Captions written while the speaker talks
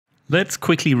Let's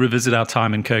quickly revisit our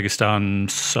time in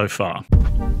Kyrgyzstan so far.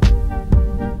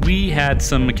 We had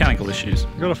some mechanical issues.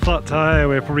 We got a flat tyre,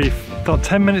 we're probably about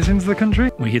 10 minutes into the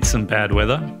country. We hit some bad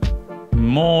weather,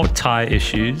 more tyre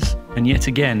issues, and yet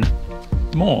again,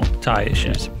 more tyre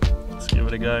issues. Let's give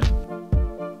it a go.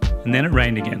 And then it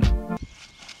rained again.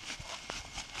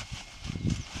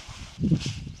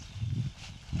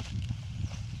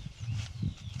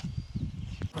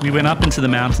 We went up into the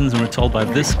mountains and were told by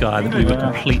this guy that we were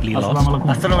completely lost.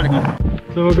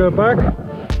 So we'll go back?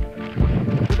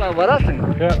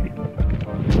 Yeah.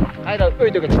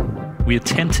 We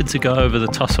attempted to go over the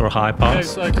Tossor Pass.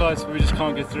 It's so close, but we just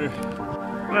can't get through.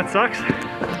 That sucks.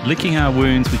 Licking our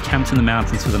wounds, we camped in the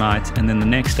mountains for the night, and then the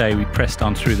next day we pressed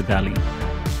on through the valley.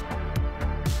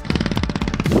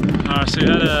 Alright, so we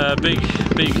had a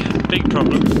big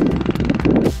problem.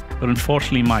 But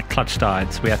unfortunately my clutch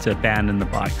died, so we had to abandon the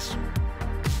bikes.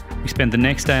 We spent the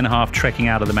next day and a half trekking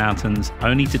out of the mountains,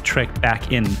 only to trek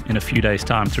back in a few days'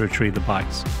 time to retrieve the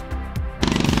bikes.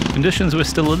 Conditions were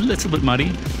still a little bit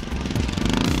muddy.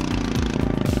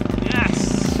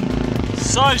 Yes!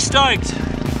 So stoked!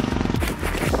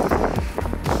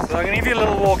 So I'm going to give you a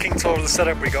little walking tour of the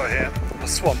setup we got here. A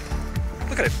swamp.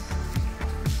 Look at it.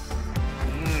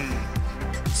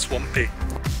 Swampy.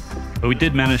 But we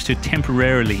did manage to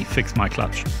temporarily fix my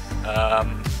clutch.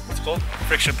 What's it called?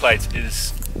 Friction plate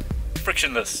is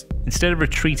frictionless. Instead of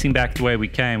retreating back to where we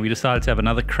came, we decided to have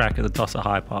another crack at the Tossor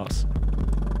Pass.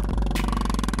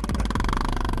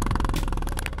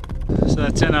 So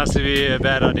that turned out to be a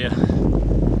bad idea.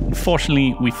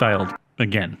 Unfortunately, we failed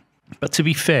again. But to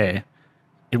be fair,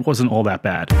 it wasn't all that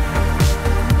bad.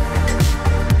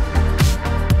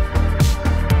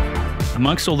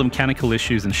 Amongst all the mechanical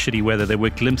issues and shitty weather, there were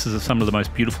glimpses of some of the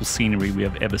most beautiful scenery we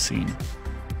have ever seen.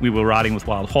 We were riding with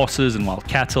wild horses and wild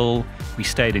cattle, we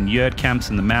stayed in yurt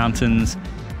camps in the mountains,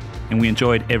 and we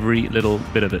enjoyed every little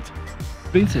bit of it.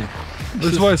 This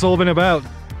is what it's all been about.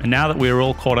 And now that we're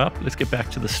all caught up, let's get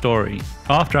back to the story.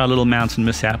 After our little mountain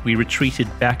mishap, we retreated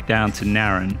back down to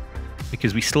Naren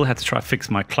because we still had to try to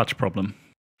fix my clutch problem.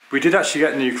 We did actually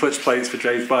get new clutch plates for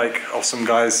Jay's bike off some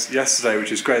guys yesterday,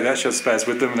 which is great. They actually had spares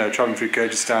with them and they were travelling through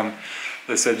Kyrgyzstan.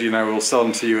 They said, you know, we'll sell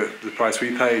them to you at the price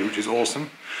we paid, which is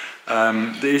awesome.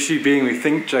 The issue being, we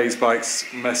think Jay's bike's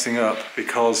messing up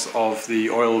because of the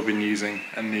oil we've been using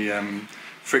and the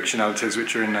friction additives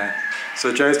which are in there.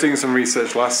 So Jay was doing some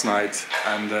research last night,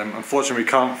 and unfortunately we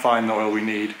can't find the oil we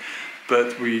need,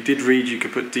 but we did read you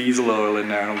could put diesel oil in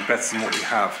there and it'll be better than what we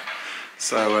have.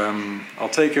 So I'll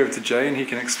take you over to Jay and he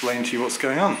can explain to you what's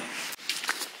going on.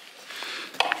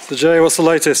 So Jay, what's the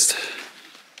latest?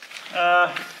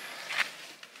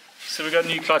 So we got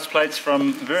new clutch plates from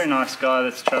a very nice guy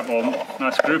that's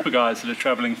nice group of guys that are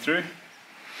travelling through.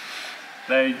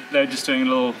 They're just doing a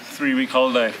little 3-week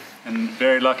holiday, and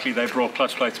very luckily they brought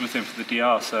clutch plates with them for the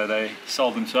DR, so they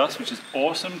sold them to us, which is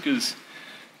awesome because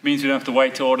it means we don't have to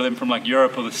wait to order them from like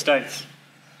Europe or the States.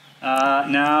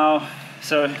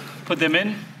 So put them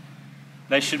in,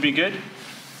 they should be good.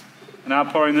 And now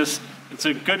pouring this, it's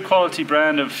a good quality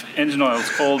brand of engine oil,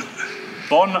 it's called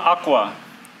Bon Aqua.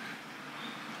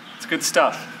 It's good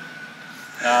stuff.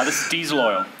 This is diesel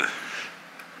oil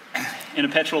in a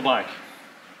petrol bike.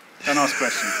 Don't ask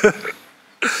questions.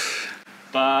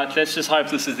 But let's just hope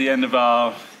this is the end of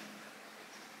our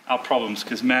problems,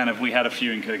 because man, have we had a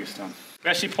few in Kyrgyzstan.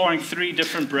 We're actually pouring 3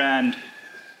 different brand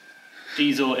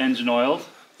diesel engine oils.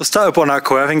 We'll start with Bon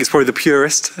Aqua. I think it's probably the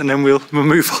purest, and then we'll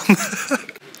move on.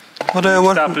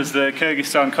 Next up is the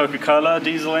Kyrgyzstan Coca-Cola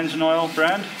diesel engine oil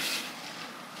brand.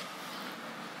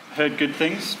 Heard good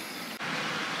things.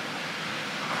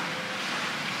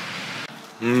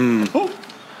 Ooh.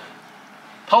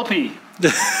 Pulpy.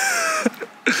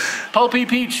 Pulpy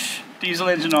peach diesel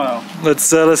engine oil. Let's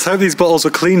hope these bottles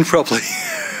are cleaned properly.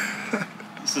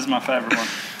 This is my favourite one.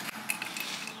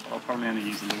 I'll probably only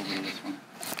use a little bit of this one.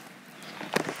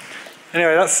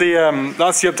 Anyway, that's the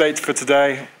update for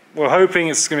today. We're hoping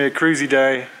it's going to be a cruisy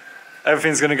day.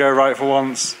 Everything's going to go right for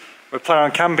once. We're planning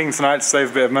on camping tonight to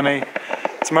save a bit of money.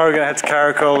 Tomorrow we're going to head to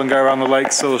Karakol and go around the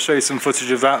lake, so we'll show you some footage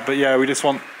of that. But yeah, we just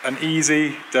want an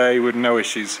easy day with no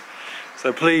issues.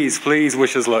 So please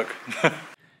wish us luck.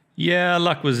 Yeah,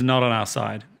 luck was not on our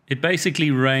side. It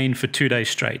basically rained for 2 days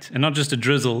straight, and not just a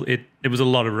drizzle, it was a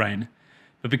lot of rain.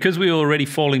 But because we were already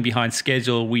falling behind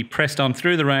schedule, we pressed on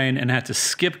through the rain and had to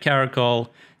skip Karakol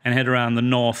and head around the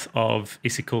north of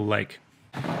Issyk Kul Lake.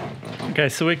 Okay,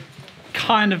 so we're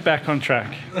kind of back on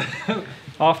track.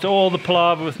 After all the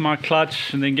palaver with my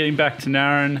clutch and then getting back to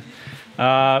Naren,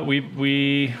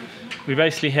 we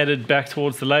basically headed back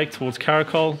towards the lake, towards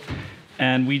Karakol,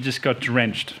 and we just got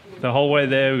drenched. the whole way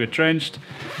there. We got drenched.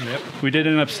 Yep. We did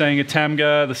end up staying at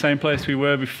Tamga, the same place we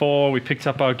were before. We picked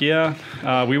up our gear.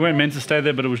 We weren't meant to stay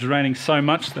there, but it was raining so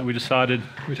much that we decided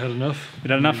We'd had enough. we'd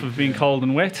had enough of being cold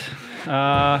and wet.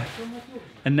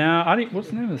 And now, what's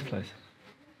the name of this place?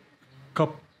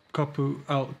 Chopo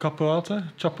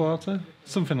Alta?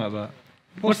 Something like that.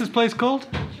 What's this place called?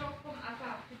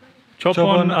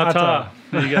 Chopon Ata.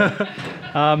 There you go.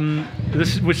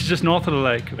 Which is just north of the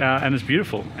lake, and it's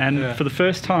beautiful. And for the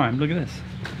first time, look at this.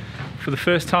 For the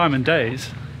first time in days,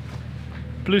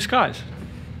 blue skies.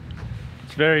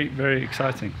 It's very, very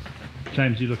exciting.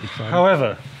 James, you look excited.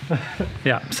 However,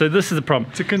 yeah, so this is the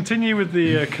problem. to continue with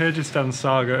the Kyrgyzstan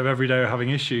saga of every day we're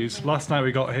having issues, last night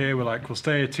we got here, we're like, we'll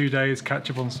stay here 2 days, catch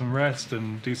up on some rest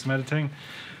and do some editing.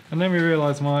 And then we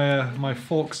realised my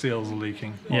fork seals are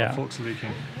leaking. Yeah. Forks are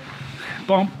leaking.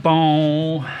 Bom,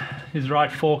 bom. His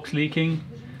right fork's leaking.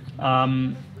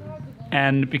 And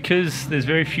because there's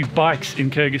very few bikes in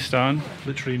Kyrgyzstan,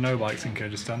 Literally no bikes in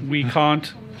Kyrgyzstan. we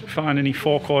can't find any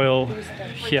fork oil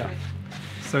here.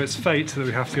 So it's fate that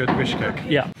we have to go to Bishkek.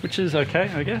 Yeah, which is okay,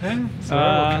 I guess. Yeah, so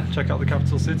we'll check out the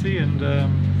capital city and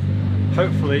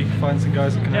hopefully find some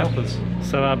guys that can help us.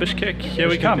 So Bishkek, here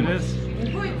we Bishkek come. it is.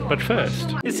 But first,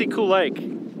 Issyk Kul Lake.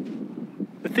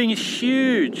 The thing is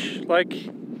huge. Like,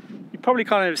 you probably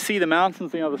can't even see the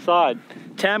mountains on the other side.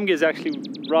 Tamga is actually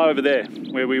right over there,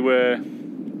 where we were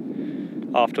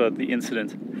after the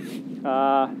incident.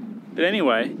 But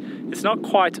anyway, it's not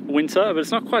quite winter, but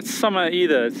it's not quite summer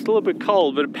either. It's still a bit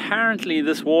cold, but apparently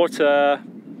this water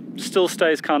still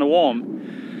stays kind of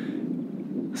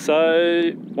warm.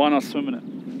 So why not swim in it?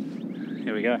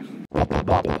 Here we go.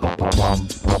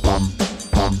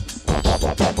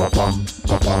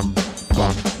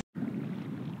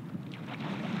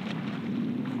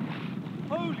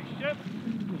 Holy shit!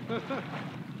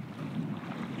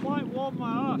 Quite warm my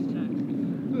arse,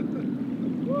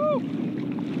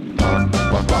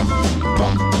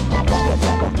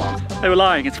 They were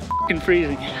lying, it's fucking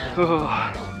freezing.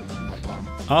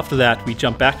 After that, we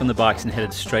jumped back on the bikes and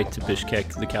headed straight to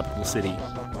Bishkek, the capital city.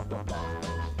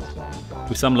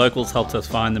 With some locals helped us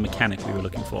find the mechanic we were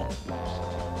looking for.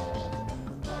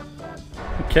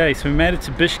 Okay, so we made it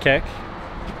to Bishkek.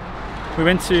 We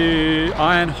went to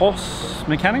Iron Horse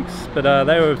Mechanics, but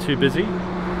they were too busy.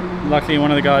 Luckily,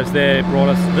 one of the guys there brought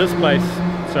us to this place.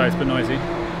 Sorry, it's a bit noisy.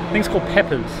 I think it's called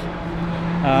Peppers.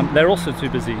 They're also too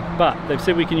busy, but they've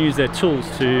said we can use their tools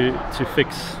to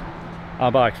fix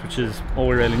our bikes, which is all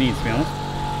we really need, to be honest.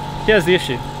 Here's the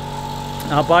issue.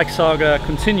 Our bike saga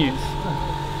continues.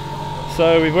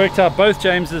 So we've worked out both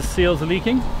James's seals are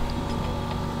leaking.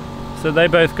 So they're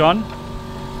both gone.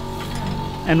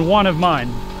 And one of mine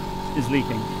is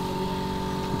leaking,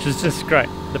 which is just great.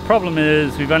 The problem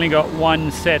is we've only got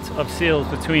one set of seals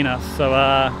between us, so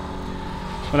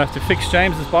we'll have to fix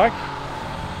James's bike,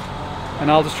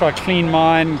 and I'll just try to clean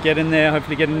mine, get in there,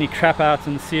 hopefully get any crap out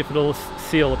and see if it'll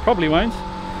seal. It probably won't,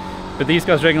 but these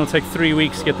guys reckon it'll take 3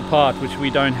 weeks to get the part, which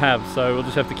we don't have, so we'll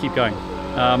just have to keep going.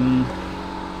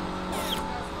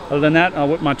 Other than that, I'll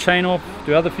whip my chain off,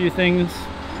 do other few things.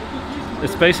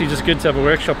 It's basically just good to have a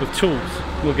workshop with tools.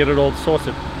 We'll get it all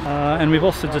sorted. And we've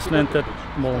also just learnt that,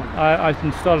 well, I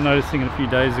started noticing it a few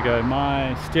days ago,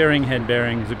 my steering head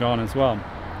bearings are gone as well.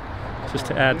 Just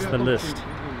to add to the list.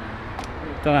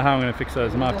 Don't know how I'm going to fix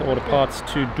those. I might have to order parts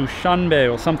to Dushanbe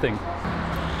or something.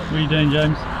 What are you doing,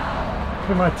 James?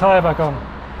 Put my tyre back on.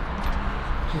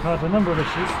 We've had a number of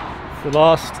issues. It's the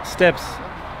last steps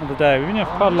of the day. We've been here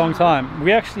for quite a long time.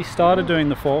 We actually started doing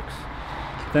the forks.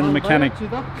 Then the mechanic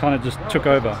kind of just took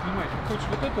over.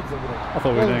 I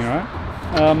thought we were doing alright.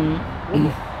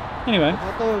 Anyway,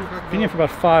 been here for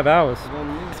about 5 hours.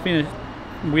 It's been a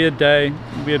weird day,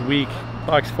 weird week.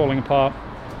 Bike's falling apart.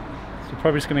 So we're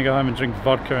probably just going to go home and drink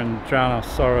vodka and drown our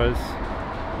sorrows.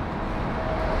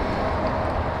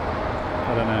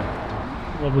 I don't know.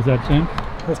 What was that, Jim?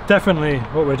 That's definitely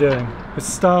what we're doing. We're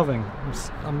starving.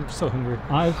 I'm so hungry.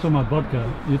 I was talking about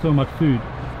vodka. You're talking about food.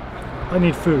 I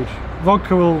need food.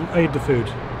 Vodka will aid the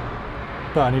food,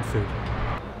 but I need food.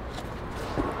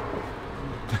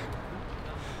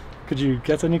 Could you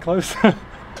get any closer?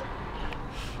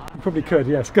 You probably could,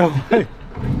 yes. Go away.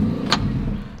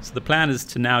 So the plan is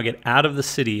to now get out of the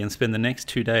city and spend the next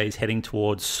 2 days heading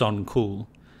towards Issyk Kul.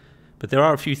 But there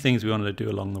are a few things we wanted to do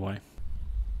along the way.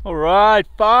 Alright,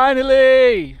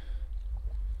 finally!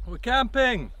 We're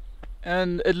camping!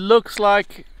 And it looks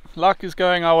like luck is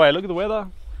going our way. Look at the weather.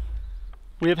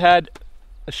 We've had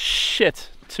a shit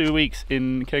 2 weeks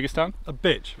in Kyrgyzstan. A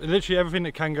bitch. Literally everything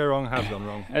that can go wrong has gone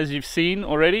wrong. As you've seen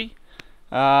already.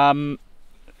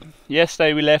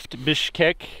 Yesterday we left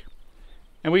Bishkek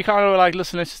And we kind of were like,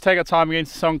 listen, let's just take our time, we're going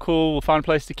to Issyk Kul, we'll find a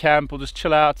place to camp, we'll just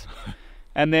chill out.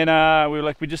 And then we were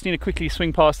like, we just need to quickly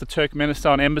swing past the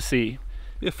Turkmenistan embassy.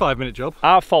 A 5-minute job.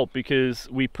 Our fault, because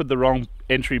we put the wrong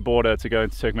entry border to go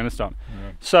into Turkmenistan.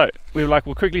 Yeah. So we were like,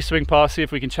 we'll quickly swing past, see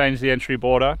if we can change the entry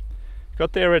border.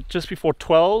 Got there at just before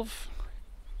 12,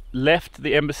 left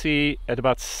the embassy at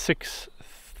about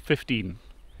 6:15.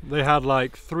 They had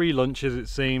like 3 lunches, it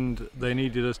seemed. They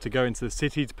needed us to go into the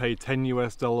city to pay $10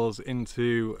 US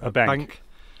into a bank.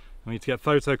 We need to get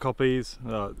photocopies.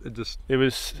 It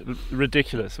was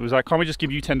ridiculous. It was like, can't we just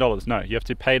give you $10? No, you have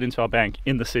to pay it into our bank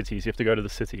in the cities. You have to go to the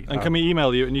city. And can we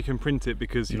email you and you can print it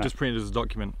because you've just printed it as a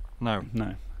document? No.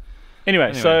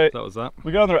 Anyway, so that was that.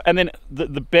 We go on the road, and then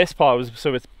the best part was,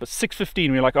 so it's 6:15.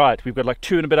 We were like, all right, we've got like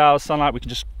 2 and a bit hours sunlight. We can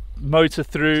just motor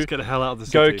through. Just get the hell out of the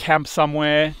city. Go camp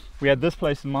somewhere. We had this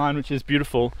place in mind, which is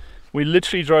beautiful. We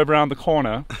literally drove around the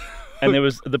corner, and there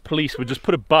was the police would just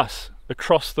put a bus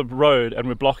across the road, and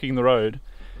we're blocking the road.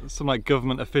 Some like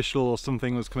government official or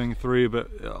something was coming through, but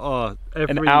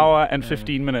an hour and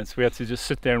 15 minutes we had to just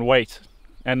sit there and wait.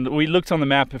 And we looked on the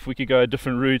map if we could go a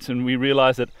different route, and we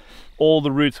realized that all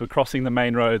the routes were crossing the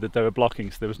main road that they were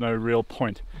blocking, so there was no real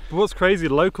point. But what's crazy,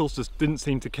 the locals just didn't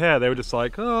seem to care. They were just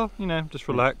like, oh, you know, just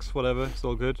relax, whatever, it's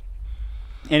all good.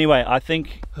 Anyway, I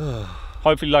think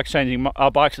hopefully luck's changing.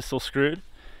 Our bikes are still screwed,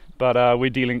 but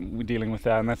we're dealing with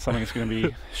that, and that's something that's going to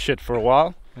be shit for a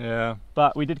while. Yeah.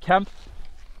 But we did camp,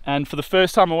 and for the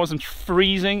first time it wasn't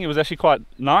freezing. It was actually quite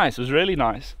nice. It was really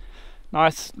nice.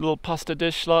 Nice little pasta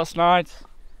dish last night.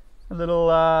 A little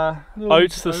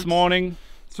oats this morning.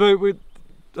 So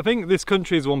I think this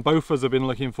country is one both of us have been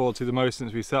looking forward to the most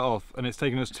since we set off, and it's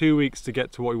taken us 2 weeks to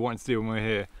get to what we wanted to do when we were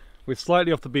here. We're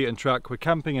slightly off the beaten track. We're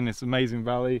camping in this amazing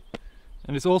valley,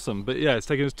 and it's awesome. But yeah, it's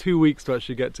taken us 2 weeks to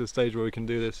actually get to a stage where we can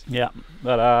do this. Yeah,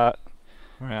 but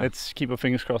let's keep our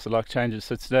fingers crossed the luck changes.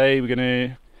 So today we're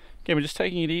just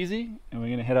taking it easy, and we're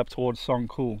gonna head up towards Issyk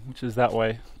Kul, which is that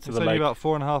way to the lake. It's only about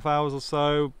 4.5 hours or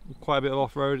so. Quite a bit of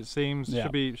off-road, it seems. Yeah.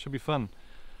 Should be fun.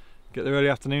 Get there early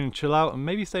afternoon and chill out, and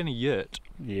maybe stay in a yurt.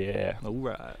 Yeah.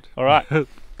 All right.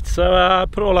 So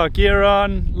put all our gear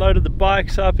on, loaded the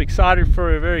bikes up, excited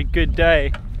for a very good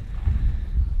day,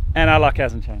 and our luck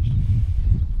hasn't changed.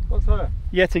 What's that?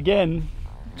 Yet again,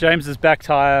 James's back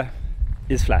tire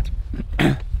is flat.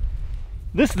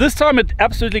 This time it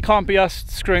absolutely can't be us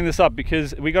screwing this up,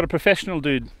 because we got a professional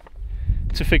dude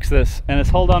to fix this, and it's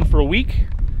held on for a week,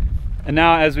 and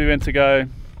now as we went to go,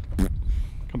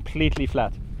 completely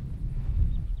flat.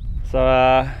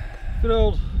 So good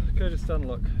old Kyrgyzstan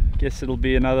luck. Guess it'll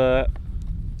be another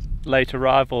late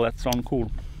arrival at Issyk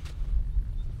Kul.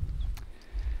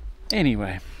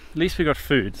 Anyway, at least we got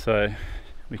food, so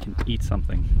we can eat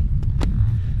something.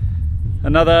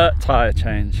 Another tire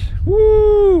change.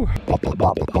 Woo!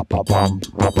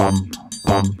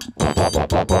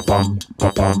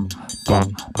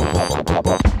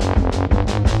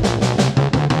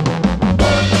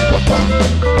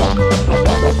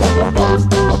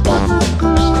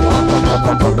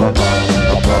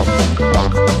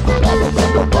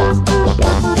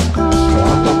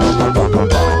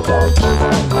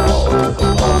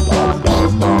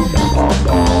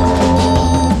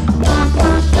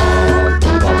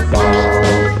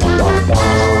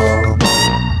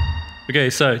 Okay,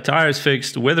 so tire is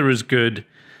fixed, weather is good.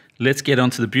 Let's get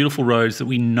onto the beautiful roads that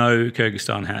we know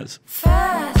Kyrgyzstan has.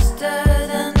 Faster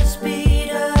than the speed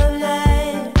of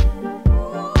light,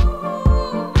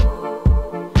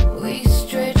 we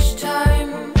stretch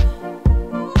time.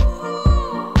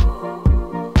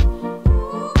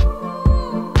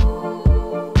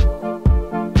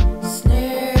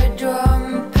 Snare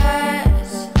drum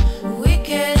pass,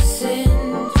 wicked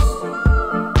sins.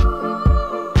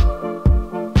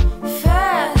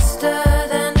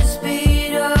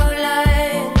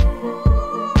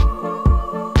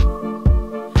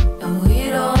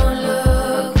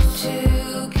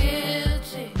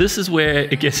 This is where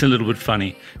it gets a little bit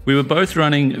funny. We were both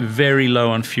running very low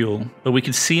on fuel, but we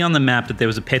could see on the map that there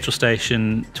was a petrol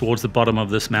station towards the bottom of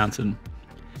this mountain.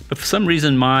 But for some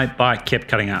reason, my bike kept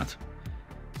cutting out.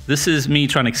 This is me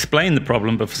trying to explain the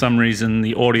problem, but for some reason,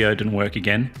 the audio didn't work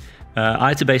again. I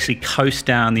had to basically coast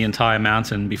down the entire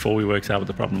mountain before we worked out what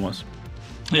the problem was.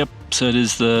 Yep, so it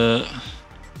is the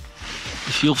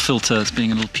fuel filter is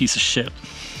being a little piece of shit.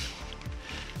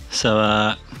 So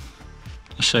I'll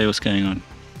show you what's going on.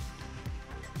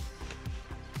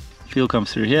 Fuel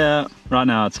comes through here. Right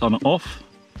now it's on and off.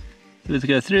 So let's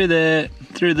go through there,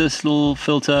 through this little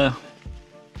filter,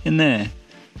 in there.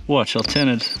 Watch, I'll turn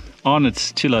it on,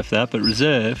 it's too low for that, but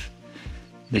reserve,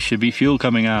 there should be fuel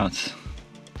coming out.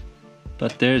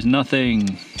 But there's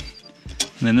nothing.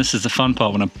 And then this is the fun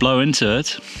part, when I blow into it.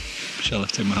 Shall I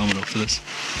have to take my helmet off for this?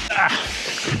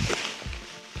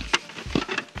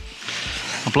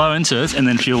 I'll blow into it and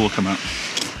then fuel will come out.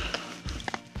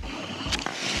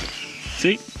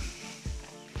 See?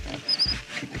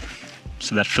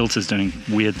 So that filter's doing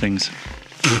weird things.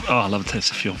 Oh, I love the taste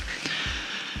of fuel.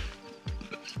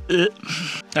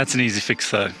 That's an easy fix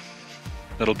though.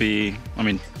 That'll be, I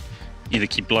mean, either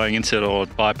keep blowing into it or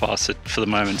bypass it for the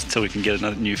moment until we can get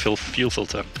another new fuel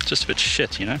filter. Just a bit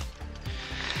shit, you know?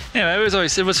 Anyway,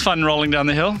 it was fun rolling down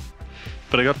the hill,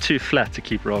 but I got too flat to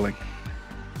keep rolling.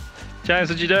 James,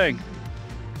 what you doing?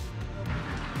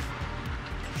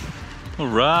 All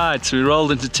right, so we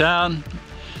rolled into town,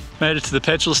 made it to the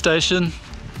petrol station.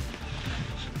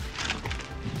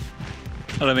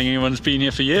 I don't think anyone's been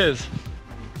here for years.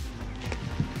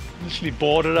 Literally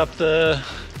boarded up the...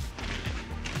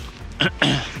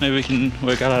 Maybe we can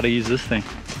work out how to use this thing.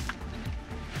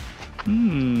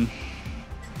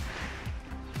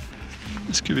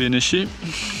 This could be an issue.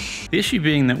 The issue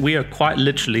being that we are quite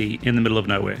literally in the middle of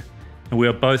nowhere, and we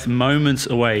are both moments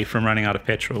away from running out of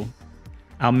petrol.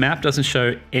 Our map doesn't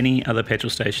show any other petrol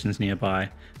stations nearby,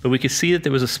 but we could see that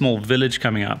there was a small village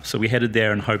coming up, so we headed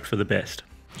there and hoped for the best.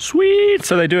 Sweet!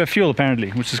 So they do have fuel apparently,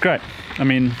 which is great. I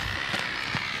mean,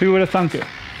 who would have thunk it?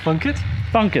 Thunk it?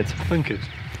 Thunk it. Thunk it.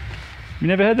 You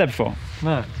never heard that before?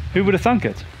 No. Who would have thunk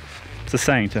it? It's a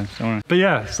saying too, don't worry. But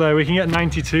yeah, so we can get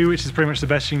 92, which is pretty much the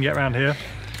best you can get around here.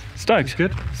 Stoked. It's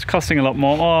good. It's costing a lot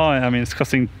more. Oh, I mean, it's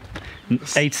costing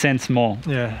 8 cents more.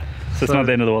 Yeah. So it's not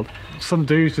the end of the world. Some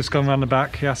dudes just come around the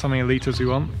back. He asked how many litres we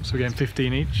want, so we're getting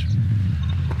 15 each.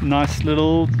 Nice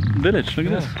little village. Look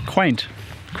at this. Quaint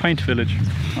village,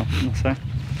 I'll say.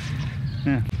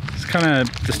 Yeah. It's kind of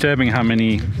disturbing how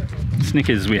many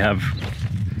Snickers we have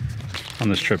on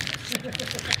this trip.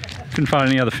 Couldn't find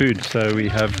any other food, so we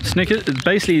have Snickers.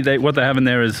 Basically, what they have in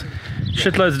there is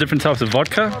shitloads of different types of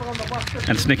vodka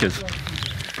and Snickers.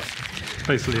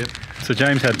 Basically it. So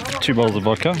James had 2 bottles of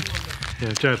vodka.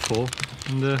 Yeah, Jared 4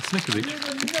 and Snickers each.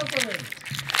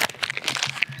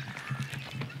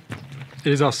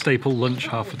 It is our staple lunch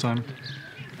half the time.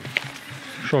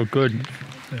 So good.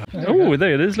 Yeah. Oh,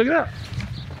 there it is. Look at that.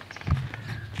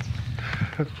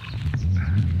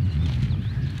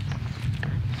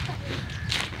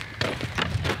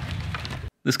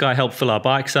 This guy helped fill our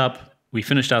bikes up, we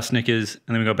finished our Snickers,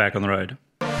 and then we got back on the road.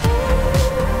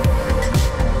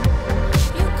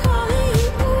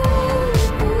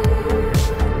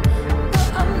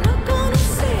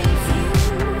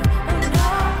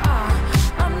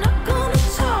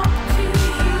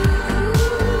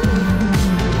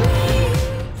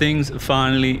 Things are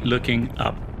finally looking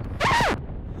up.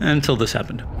 Until this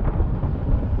happened.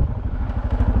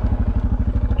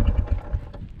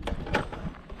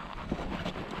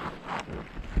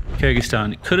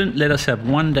 Kyrgyzstan couldn't let us have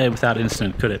one day without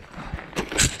incident, could it?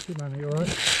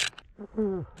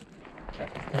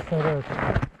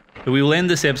 But we will end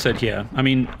this episode here. I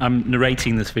mean, I'm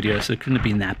narrating this video, so it couldn't have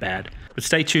been that bad. But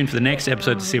stay tuned for the next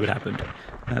episode to see what happened.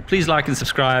 Please like and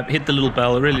subscribe, hit the little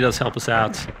bell, it really does help us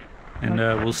out. And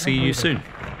we'll see you soon.